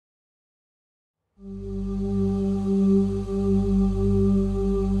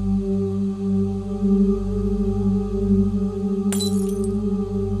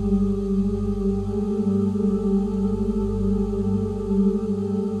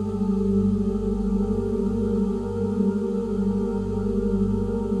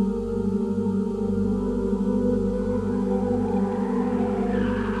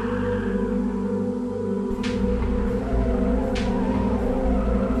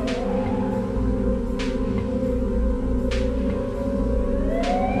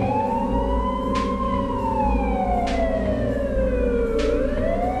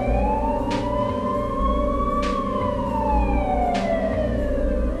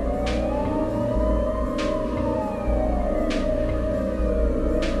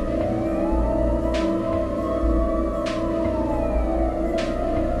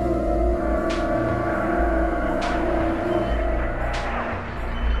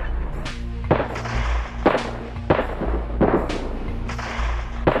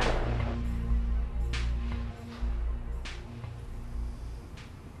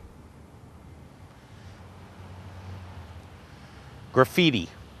Graffiti,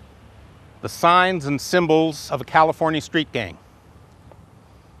 the signs and symbols of a California street gang,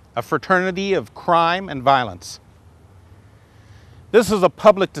 a fraternity of crime and violence. This is a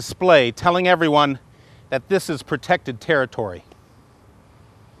public display telling everyone that this is protected territory.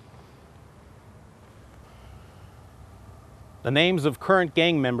 The names of current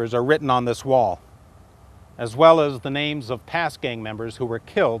gang members are written on this wall, as well as the names of past gang members who were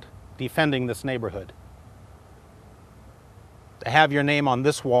killed defending this neighborhood. To have your name on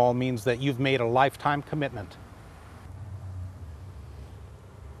this wall means that you've made a lifetime commitment.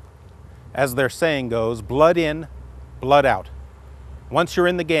 As their saying goes, blood in, blood out. Once you're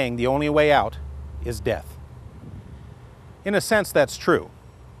in the gang, the only way out is death. In a sense, that's true.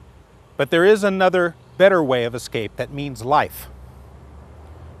 But there is another, better way of escape that means life.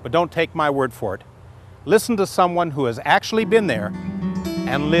 But don't take my word for it. Listen to someone who has actually been there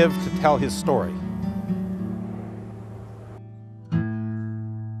and lived to tell his story.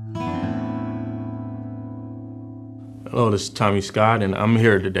 Hello, this is Tommie Scott, and I'm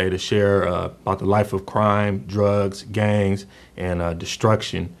here today to share about the life of crime, drugs, gangs, and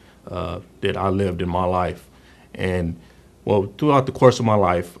destruction that I lived in my life. And well, throughout the course of my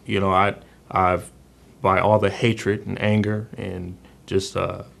life, you know, I've by all the hatred and anger and just,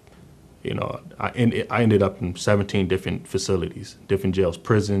 you know, I ended up in 17 different facilities, different jails,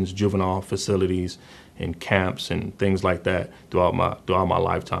 prisons, juvenile facilities, and camps and things like that throughout my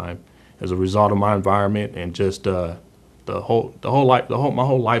lifetime. As a result of my environment and just my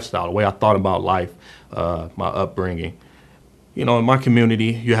whole lifestyle, the way I thought about life, my upbringing. You know, in my community,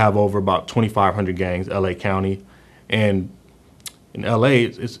 you have over about 2,500 gangs, LA County, and in LA,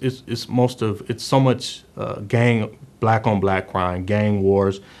 it's so much gang, black on black crime, gang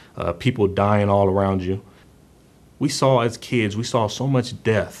wars, people dying all around you. We saw as kids, we saw so much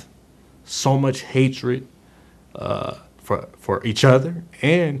death, so much hatred for each other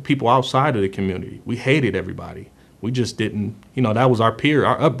and people outside of the community. We hated everybody. We just didn't, you know, that was our peer,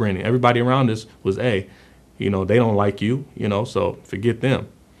 our upbringing. Everybody around us was, hey, you know, they don't like you, you know, so forget them.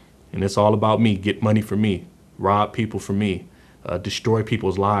 And it's all about me, get money for me, rob people for me, destroy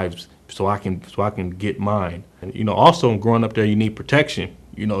people's lives so I can get mine. And, you know, also growing up there, you need protection.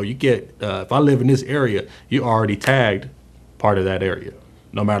 You know, you get, if I live in this area, you're already tagged part of that area.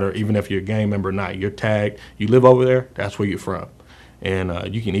 No matter, even if you're a gang member or not, you're tagged. You live over there, that's where you're from. And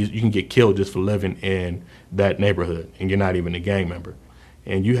you can get killed just for living in that neighborhood, and you're not even a gang member.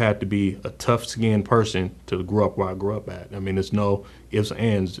 And you have to be a tough-skinned person to grow up where I grew up at. I mean, there's no ifs,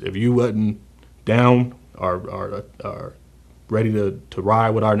 ands. If you wasn't down or ready to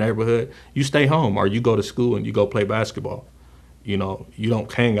ride with our neighborhood, you stay home or you go to school and you go play basketball. You know, you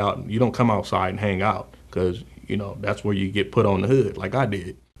don't hang out, you don't come outside and hang out because, you know, that's where you get put on the hood like I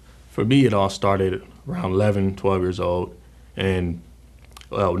did. For me, it all started around 11, 12 years old, and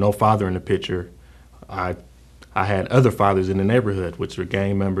well, no father in the picture. I had other fathers in the neighborhood, which were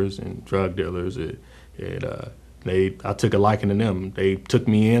gang members and drug dealers, and I took a liking to them. They took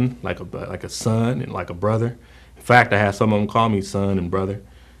me in like a son and like a brother. In fact, I had some of them call me son and brother,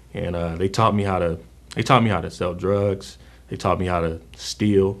 and they taught me how to sell drugs. They taught me how to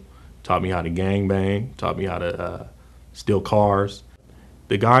steal, taught me how to gang bang, taught me how to steal cars.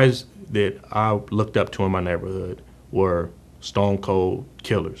 The guys that I looked up to in my neighborhood were stone cold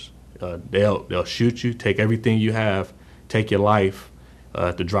killers. They'll shoot you, take everything you have, take your life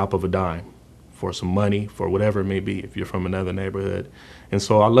at the drop of a dime for some money, for whatever it may be, if you're from another neighborhood. And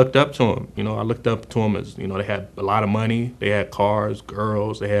so I looked up to them. I looked up to them as, they had a lot of money, they had cars,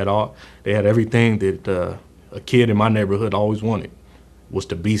 girls, they had everything that a kid in my neighborhood always wanted, was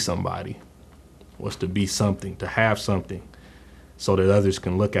to be somebody, was to be something, to have something, so that others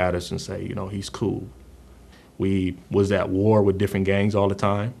can look at us and say, he's cool. We was at war with different gangs all the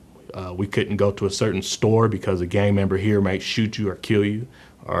time. We couldn't go to a certain store because a gang member here might shoot you or kill you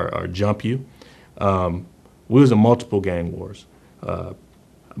or jump you. We was in multiple gang wars.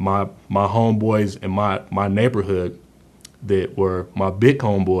 My homeboys in my neighborhood that were my big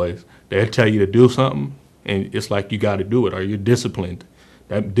homeboys, they'd tell you to do something, and it's like you got to do it or you're disciplined.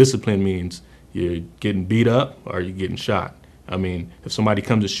 That discipline means you're getting beat up or you're getting shot. I mean, if somebody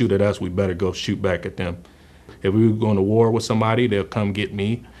comes to shoot at us, we better go shoot back at them. If we were going to war with somebody, they'll come get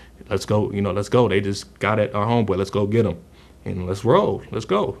me. Let's go, let's go. They just got at our homeboy. Let's go get them. And let's roll. Let's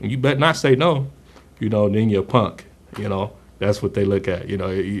go. And you better not say no. Then you're a punk. That's what they look at.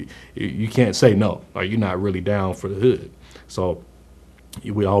 You can't say no, or you're not really down for the hood. So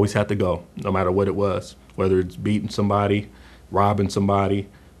we always had to go, no matter what it was, whether it's beating somebody, robbing somebody,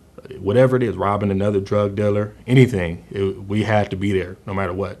 whatever it is, robbing another drug dealer, anything. We had to be there, no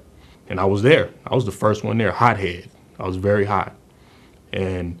matter what. And I was there. I was the first one there, hothead. I was very hot.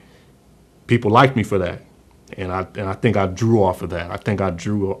 And people liked me for that. And I think I drew off of that. I think I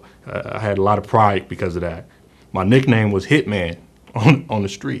had a lot of pride because of that. My nickname was Hitman on the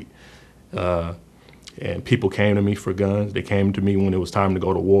street. And people came to me for guns. They came to me when it was time to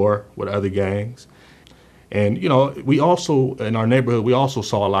go to war with other gangs. And, we also, in our neighborhood, we also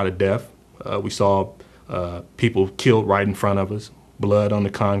saw a lot of death. We saw people killed right in front of us, blood on the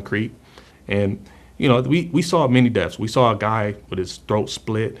concrete. And, we saw many deaths. We saw a guy with his throat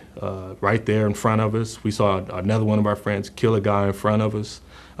split right there in front of us. We saw another one of our friends kill a guy in front of us.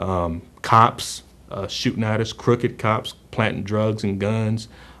 Cops shooting at us, crooked cops planting drugs and guns.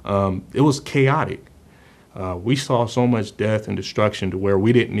 It was chaotic. We saw so much death and destruction to where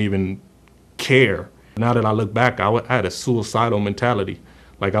we didn't even care. Now that I look back, I had a suicidal mentality,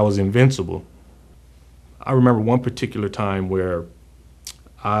 like I was invincible. I remember one particular time where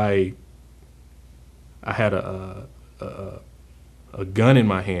I had a gun in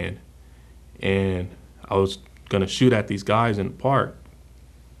my hand, and I was gonna shoot at these guys in the park,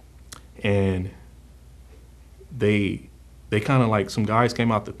 and they kind of like, some guys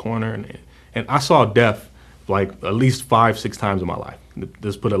came out the corner, and I saw death like at least 5-6 times in my life.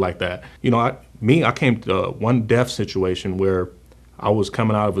 Just put it like that. I came to one death situation where I was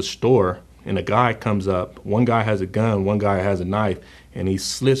coming out of a store, and a guy comes up. One guy has a gun, one guy has a knife, and he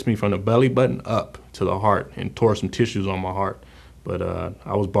slits me from the belly button up to the heart and tore some tissues on my heart. But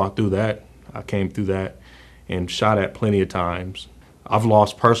I was brought through that. I came through that and shot at plenty of times. I've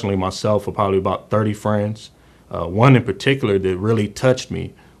lost personally myself for probably about 30 friends. One in particular that really touched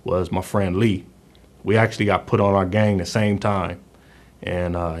me was my friend Lee. We actually got put on our gang the same time,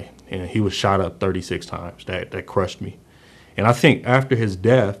 and he was shot up 36 times. That crushed me. And I think after his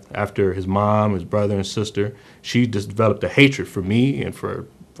death, after his mom, his brother and sister, she just developed a hatred for me and for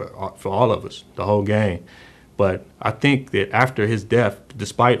all of us, the whole gang. But I think that after his death,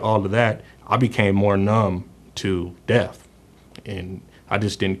 despite all of that, I became more numb to death, and I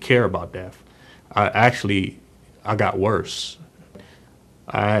just didn't care about death. I got worse.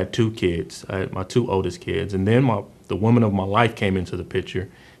 I had 2 kids. I had my 2 oldest kids, and then the woman of my life came into the picture,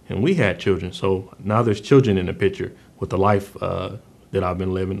 and we had children. So now there's children in the picture with the life that I've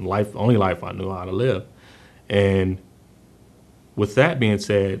been living, only life I knew how to live. And with that being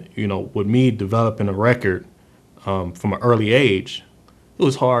said, with me developing a record from an early age, it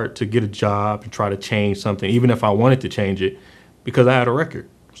was hard to get a job and try to change something, even if I wanted to change it, because I had a record.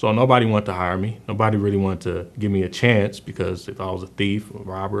 So nobody wanted to hire me. Nobody really wanted to give me a chance, because if I was a thief, a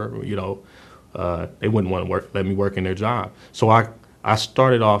robber, they wouldn't want to let me work in their job. So I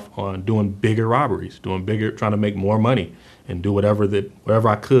started off on doing bigger robberies, trying to make more money and do whatever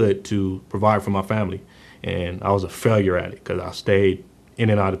I could to provide for my family. And I was a failure at it, because I stayed in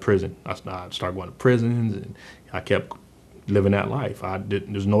and out of prison. I started going to prisons, and I kept living that life.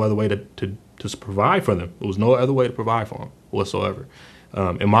 There's no other way to provide for them. There was no other way to provide for them whatsoever,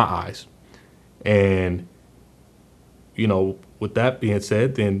 in my eyes. And, with that being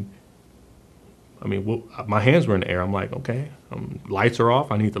said, then, my hands were in the air. I'm like, okay, lights are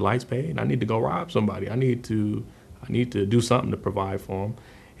off. I need the lights paid. I need to go rob somebody. I need to do something to provide for them.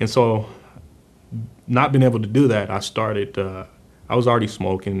 And so, not being able to do that, I started. I was already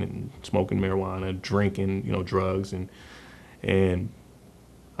smoking marijuana, drinking, drugs, and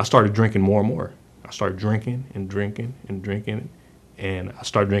I started drinking more and more. I started drinking and drinking and drinking, and I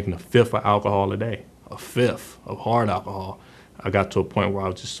started drinking a fifth of alcohol a day, a fifth of hard alcohol. I got to a point where I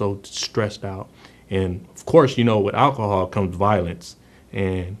was just so stressed out. And of course, you know, with alcohol comes violence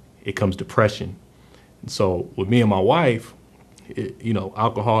and it comes depression. And so with me and my wife, you know,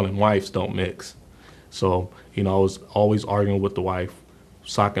 alcohol and wives don't mix. So, you know, I was always arguing with the wife,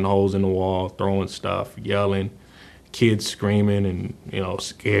 socking holes in the wall, throwing stuff, yelling, kids screaming and, you know,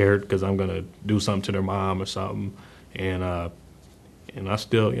 scared because I'm going to do something to their mom or something. And I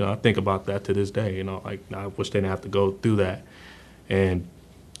still, you know, I think about that to this day, you know, like I wish they didn't have to go through that. And,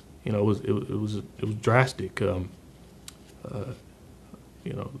 you know, it was drastic, you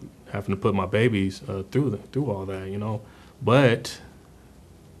know, having to put my babies through all that, you know. But,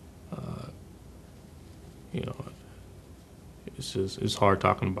 you know, it's hard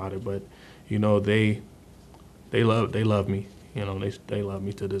talking about it. But, you know, they love me, you know, they love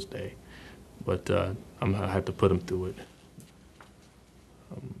me to this day. But I had to put them through it.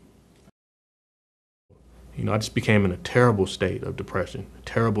 You know, I just became in a terrible state of depression, a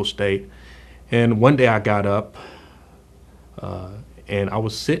terrible state. And one day I got up and I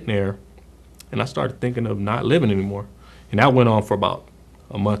was sitting there and I started thinking of not living anymore. And that went on for about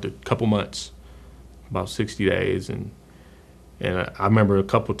a couple months, about 60 days. And I remember a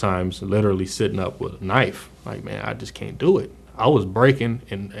couple times literally sitting up with a knife, like, man, I just can't do it. I was breaking,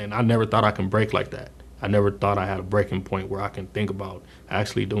 and I never thought I could break like that. I never thought I had a breaking point where I can think about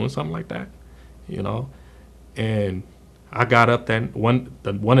actually doing something like that, you know. And I got up one of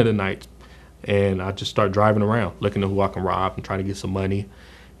the nights, and I just started driving around, looking at who I can rob and trying to get some money.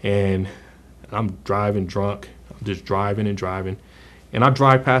 And I'm driving drunk. I'm just driving and driving. And I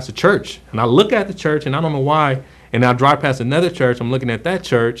drive past the church, and I look at the church, and I don't know why. And I drive past another church. I'm looking at that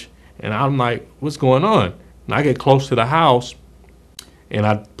church, and I'm like, what's going on? And I get close to the house, and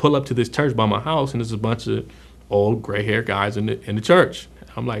I pull up to this church by my house, and there's a bunch of old gray-haired guys in the church.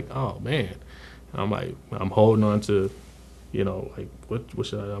 I'm like, oh, man. I'm holding on to, you know, like, what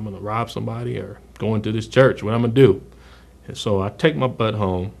should I'm going to rob somebody or go into this church? What I'm going to do? And so I take my butt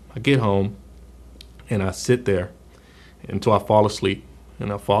home. I get home, and I sit there until I fall asleep.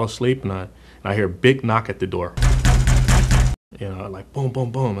 And I fall asleep, and I hear a big knock at the door. You know, like boom,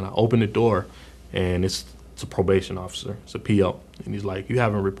 boom, boom. And I open the door, and it's a probation officer. It's a PO. And he's like, you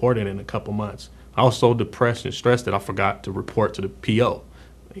haven't reported in a couple months. I was so depressed and stressed that I forgot to report to the PO,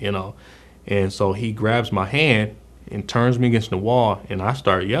 you know. And so he grabs my hand and turns me against the wall, and I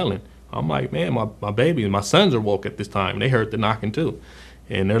start yelling. I'm like, man, my baby and my sons are woke at this time. They heard the knocking too.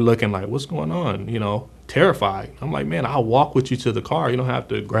 And they're looking like, what's going on, you know, terrified. I'm like, man, I'll walk with you to the car. You don't have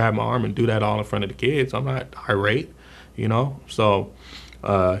to grab my arm and do that all in front of the kids. I'm not irate, you know. So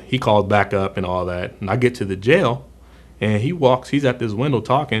he calls back up and all that. And I get to the jail, and he's at this window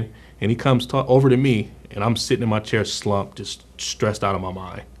talking, and he comes over to me, and I'm sitting in my chair slumped, just stressed out of my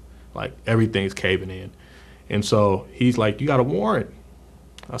mind. Like everything's caving in. And so he's like, you got a warrant.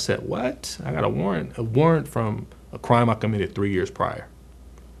 I said, what? I got a warrant from a crime I committed 3 years prior.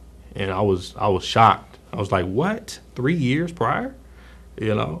 And I was shocked. I was like, what? 3 years prior?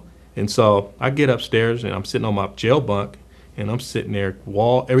 You know? And so I get upstairs, and I'm sitting on my jail bunk, and I'm sitting there,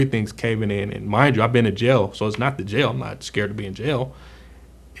 everything's caving in. And mind you, I've been in jail, so it's not the jail. I'm not scared to be in jail.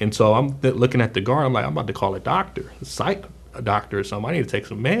 And so I'm looking at the guard. I'm like, I'm about to call a doctor, a doctor or something. I need to take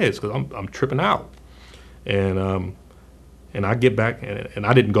some meds because I'm tripping out. And I get back, and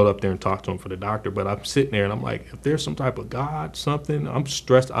I didn't go up there and talk to him for the doctor, but I'm sitting there, and I'm like, if there's some type of God, something, I'm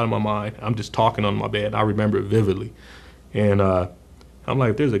stressed out of my mind. I'm just talking on my bed. I remember it vividly. And I'm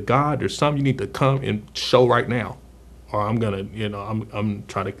like, if there's a God, there's something you need to come and show right now, or I'm going to, you know, I'm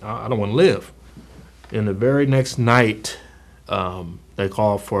trying to, I don't want to live. And the very next night, they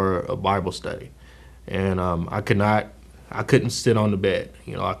called for a Bible study. And I couldn't sit on the bed.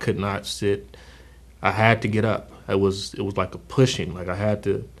 You know, I could not sit. I had to get up. It was like a pushing, like I had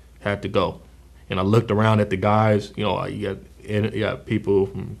to go. And I looked around at the guys, you know, you got people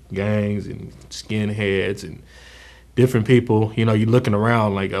from gangs and skinheads and different people, you know, you're looking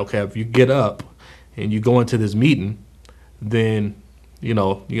around like, okay, if you get up and you go into this meeting, then, you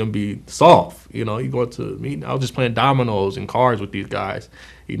know, you're going to be soft. You know, you go into a meeting. I was just playing dominoes and cards with these guys,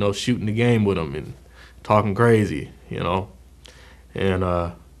 you know, shooting the game with them and talking crazy, you know.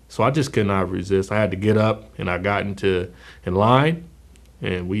 And so I just could not resist. I had to get up, and I got in line,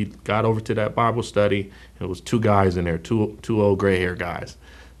 and we got over to that Bible study. And it was two guys in there, two old gray-haired guys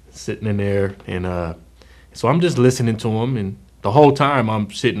sitting in there. And so I'm just listening to them, and the whole time I'm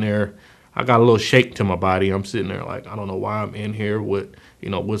sitting there, I got a little shake to my body. I'm sitting there like, I don't know why I'm in here,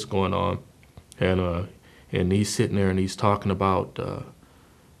 what's going on. And he's sitting there, and he's talking about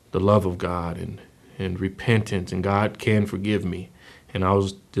the love of God and repentance, and God can forgive me. And I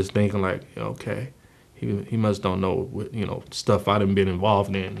was just thinking like, okay, he must don't know what, stuff I done been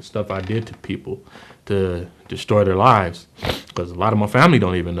involved in, the stuff I did to people to destroy their lives. Because a lot of my family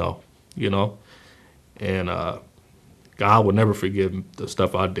don't even know. And God will never forgive the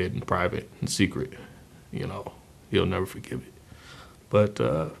stuff I did in private, in secret. He'll never forgive it. But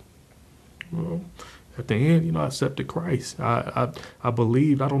well, at the end, I accepted Christ. I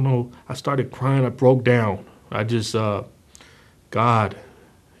believed. I don't know. I started crying. I broke down. I just God, God.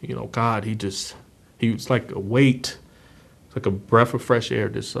 He was like a weight. It's like a breath of fresh air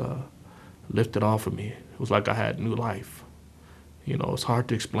just lifted off of me. It was like I had new life. It's hard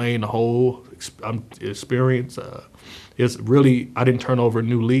to explain the whole experience. It's really, I didn't turn over a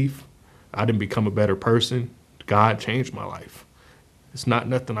new leaf. I didn't become a better person. God changed my life. It's not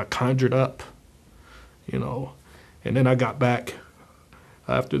nothing I conjured up, And then I got back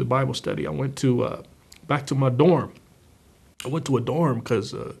after the Bible study. I went to back to my dorm. I went to a dorm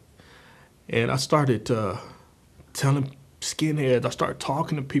because, and I started telling skinheads. I started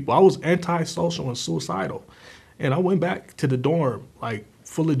talking to people. I was antisocial and suicidal. And I went back to the dorm, like,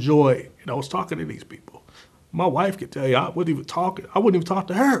 full of joy, and I was talking to these people. My wife could tell you I wouldn't even talk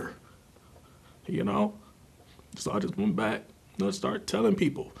to her, So I just went back and started telling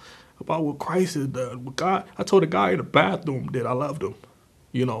people about what Christ has done. What God, I told a guy in the bathroom that I loved him,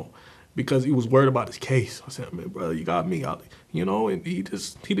 because he was worried about his case. I said, man, brother, you got me out, and he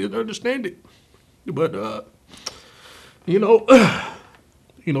didn't understand it. But,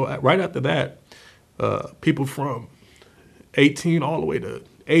 right after that, people from 18 all the way to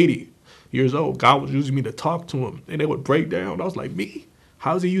 80 years old, God was using me to talk to them, and they would break down. I was like, me?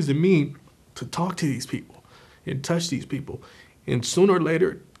 How's he using me to talk to these people and touch these people? And sooner or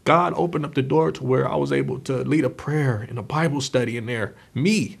later, God opened up the door to where I was able to lead a prayer and a Bible study in there.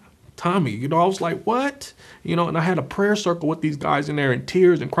 Me, Tommie, I was like, what? And I had a prayer circle with these guys in there in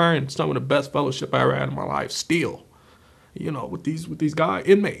tears and crying. Some of the best fellowship I ever had in my life still, with these guys,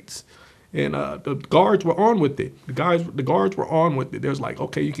 inmates. And the guards were on with it. The guards were on with it. There's like,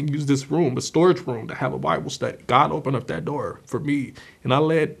 okay, you can use this room, the storage room, to have a Bible study. God opened up that door for me. And I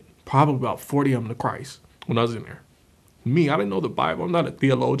led probably about 40 of them to Christ when I was in there. Me, I didn't know the Bible. I'm not a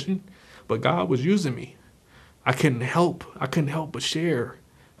theologian, but God was using me. I couldn't help but share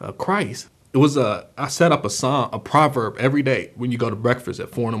Christ. It was I set up a proverb every day when you go to breakfast at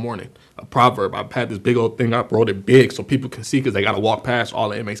 4 a.m. A proverb. I've had this big old thing. I wrote it big so people can see, because they got to walk past. All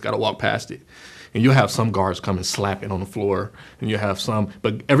the inmates got to walk past it. And you'll have some guards come and slap it on the floor, and you have some,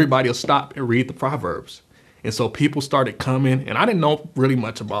 but everybody will stop and read the proverbs. And so people started coming, and I didn't know really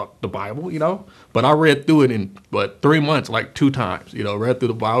much about the Bible, but I read through it in 3 months, like 2 times, read through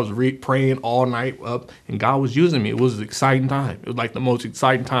the Bible, I was praying all night up, and God was using me. It was an exciting time. It was like the most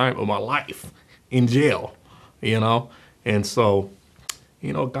exciting time of my life in jail, And so,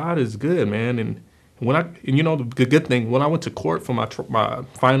 God is good, man. And the good thing, when I went to court for my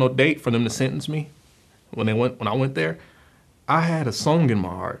final date for them to sentence me, when I went there, I had a song in my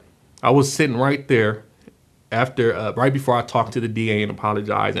heart. I was sitting right there. After, right before I talked to the DA and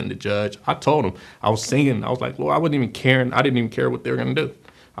apologized and the judge, I told him, I was singing. I was like, Lord, I wasn't even caring. I didn't even care what they were going to do.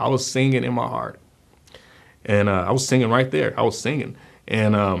 I was singing in my heart. And I was singing right there. I was singing.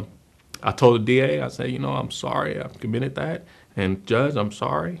 And I told the DA, I said, I'm sorry. I committed that. And judge, I'm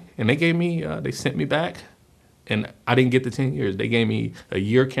sorry. And they gave me, they sent me back. And I didn't get the 10 years. They gave me a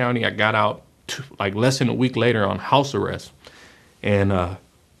year county. I got out like less than a week later on house arrest. And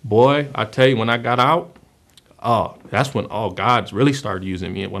boy, I tell you, when I got out, that's when God's really started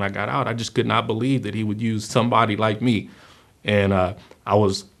using me. When I got out, I just could not believe that he would use somebody like me. And I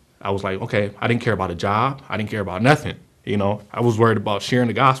was like, okay, I didn't care about a job. I didn't care about nothing. I was worried about sharing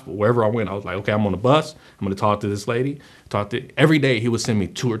the gospel. Wherever I went, I was like, okay, I'm on the bus. I'm going to talk to this lady. Every day he would send me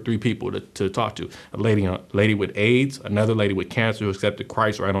 2 or 3 people to talk to. A lady with AIDS, another lady with cancer who accepted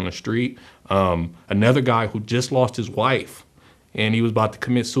Christ right on the street, another guy who just lost his wife, and he was about to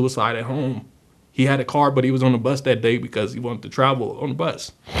commit suicide at home. He had a car, but he was on the bus that day because he wanted to travel on the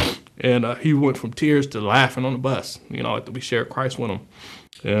bus. And he went from tears to laughing on the bus, after we shared Christ with him.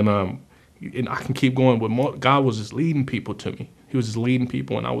 And I can keep going with more. God was just leading people to me. He was just leading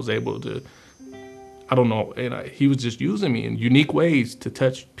people, and I was able to, I don't know, and he was just using me in unique ways to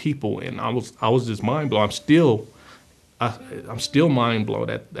touch people. And I was just mind blown. I'm still mind blown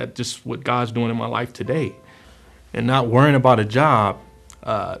at just what God's doing in my life today. And not worrying about a job,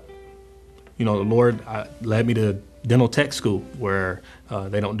 the Lord led me to dental tech school where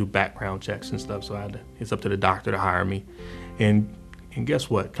they don't do background checks and stuff. So it's up to the doctor to hire me. And guess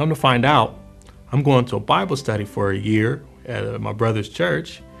what? Come to find out, I'm going to a Bible study for a year at my brother's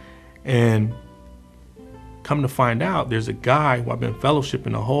church. And come to find out, there's a guy who I've been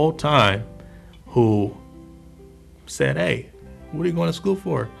fellowshipping the whole time who said, hey, what are you going to school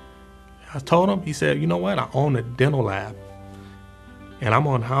for? I told him, he said, you know what? I own a dental lab and I'm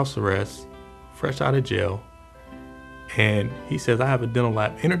on house arrest, fresh out of jail. And he says, I have a dental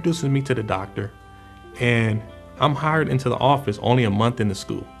lab, introduces me to the doctor, and I'm hired into the office only a month into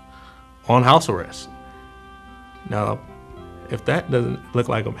school on house arrest. Now, if that doesn't look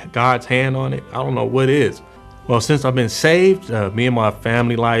like God's hand on it, I don't know what is. Well, since I've been saved, me and my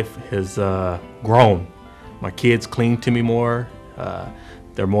family life has grown. My kids cling to me more.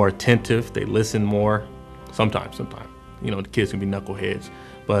 They're more attentive. They listen more. Sometimes. You know, the kids can be knuckleheads.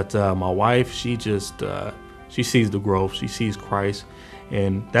 But my wife, she sees the growth. She sees Christ.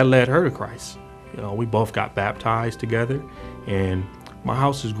 And that led her to Christ. You know, we both got baptized together. And my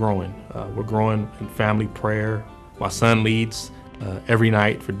house is growing. We're growing in family prayer. My son leads every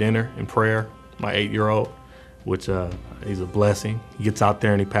night for dinner and prayer, my 8-year-old, which he's a blessing. He gets out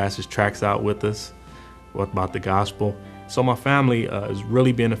there and he passes tracts out with us about the gospel. So my family is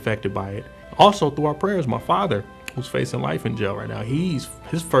really being affected by it. Also through our prayers, my father, who's facing life in jail right now, his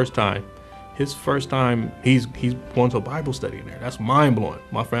first time, he's going to a Bible study in there. That's mind blowing.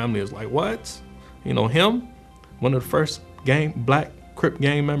 My family is like, what? You know, him, one of the first black Crip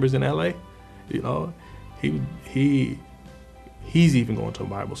gang members in LA, you know, he's even going to a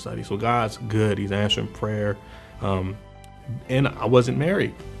Bible study. So God's good. He's answering prayer. And I wasn't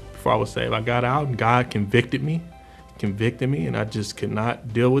married before I was saved. I got out and God convicted me, and I just could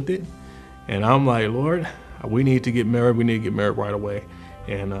not deal with it. And I'm like, Lord, we need to get married. We need to get married right away.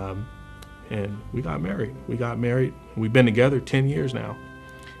 And we got married. We've been together 10 years now,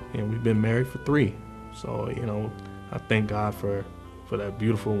 and we've been married for 3. So, you know, I thank God for that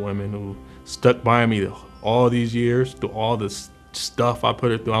beautiful woman who stuck by me all these years through all this stuff I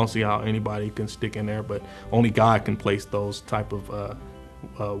put her through. I don't see how anybody can stick in there, but only God can place those type of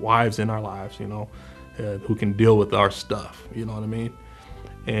wives in our lives, you know, who can deal with our stuff, you know what I mean?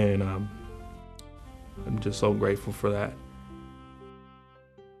 And I'm just so grateful for that.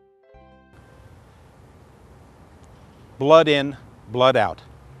 Blood in, blood out.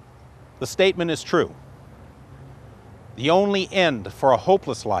 The statement is true. The only end for a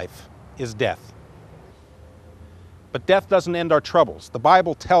hopeless life is death. But death doesn't end our troubles. The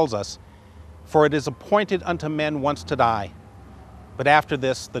Bible tells us, for it is appointed unto men once to die, but after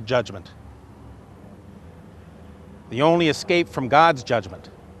this, the judgment. The only escape from God's judgment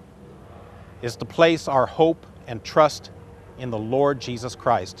is to place our hope and trust in the Lord Jesus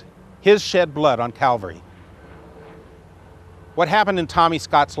Christ, His shed blood on Calvary. What happened in Tommie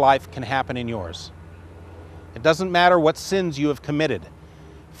Scott's life can happen in yours. It doesn't matter what sins you have committed,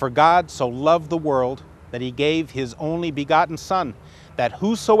 for God so loved the world that He gave His only begotten Son, that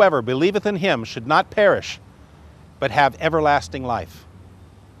whosoever believeth in Him should not perish, but have everlasting life.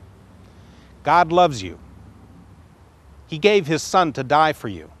 God loves you. He gave His Son to die for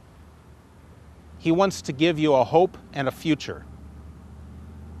you. He wants to give you a hope and a future.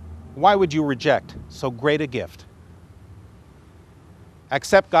 Why would you reject so great a gift?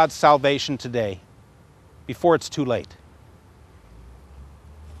 Accept God's salvation today, before it's too late.